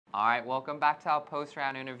All right, welcome back to our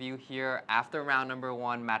post-round interview here. After round number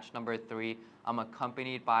 1, match number 3, I'm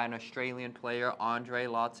accompanied by an Australian player, Andre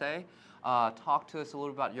Lotte. Talk to us a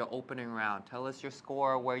little about your opening round. Tell us your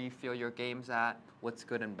score, where you feel your game's at, what's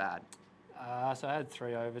good and bad. So I had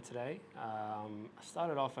 3 over today. I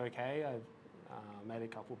started off okay. I made a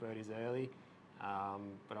couple birdies early,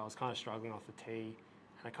 but I was kind of struggling off the tee,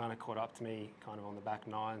 and it kind of caught up to me kind of on the back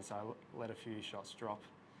 9, so I let a few shots drop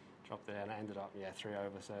there, and I ended up 3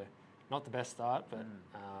 over. So not the best start, but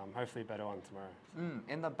hopefully a better one tomorrow.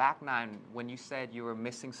 In the back 9, when you said you were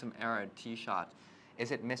missing some errant tee shots,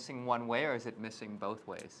 is it missing one way or is it missing both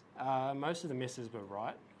ways? Most of the misses were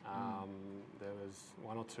right. There was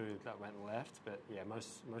 1 or 2 that went left, but yeah,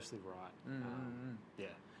 mostly right. Yeah.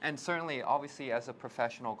 And certainly, obviously, as a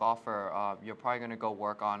professional golfer, you're probably going to go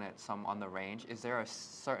work on it some on the range. Is there a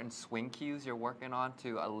certain swing cues you're working on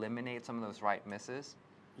to eliminate some of those right misses?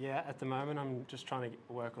 Yeah, at the moment I'm just trying to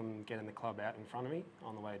work on getting the club out in front of me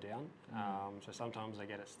on the way down. So sometimes I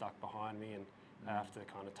get it stuck behind me and I have to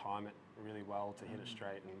kind of time it really well to hit it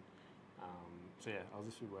straight. And so yeah, I'll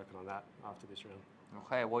just be working on that after this round.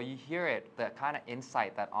 Okay, well you hear it, the kind of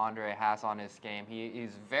insight that Andre has on his game.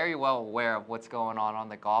 He's very well aware of what's going on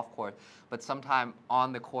the golf course, but sometimes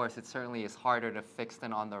on the course it certainly is harder to fix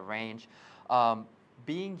than on the range.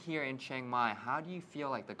 Being here in Chiang Mai, how do you feel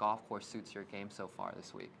like the golf course suits your game so far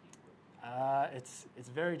this week? It's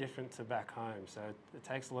very different to back home, so it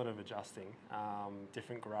takes a lot of adjusting,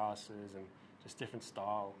 different grasses and just different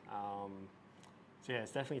style. So yeah,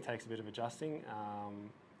 it definitely takes a bit of adjusting.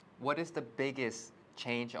 What is the biggest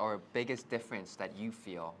change or biggest difference that you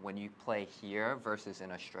feel when you play here versus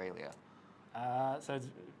in Australia? So it's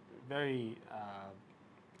very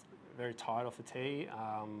tight off the tee.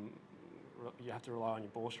 You have to rely on your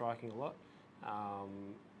ball striking a lot,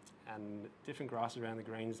 and different grasses around the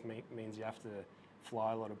greens means you have to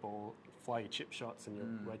fly your chip shots and your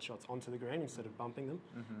wedge shots onto the green instead of bumping them.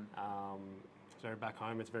 So back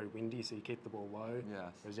home it's very windy, so you keep the ball low.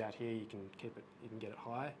 Yes. Whereas out here you can get it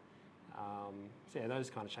high. So yeah, those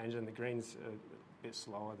kind of changes, and the green's a bit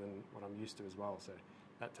slower than what I'm used to as well. So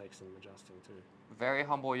that takes some adjusting too. Very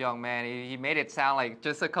humble young man. He made it sound like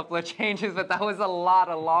just a couple of changes, but that was a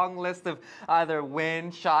long list of either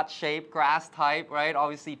wind, shot shape, grass type, right?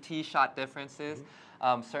 Obviously tee shot differences.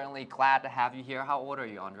 Certainly glad to have you here. How old are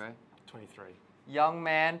you, Andre? 23. Young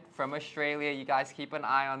man from Australia. You guys keep an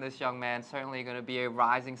eye on this young man. Certainly going to be a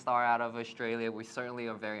rising star out of Australia. We certainly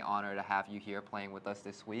are very honored to have you here playing with us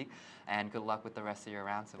this week. And good luck with the rest of your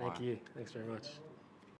rounds tomorrow. Thank you. Thanks very much.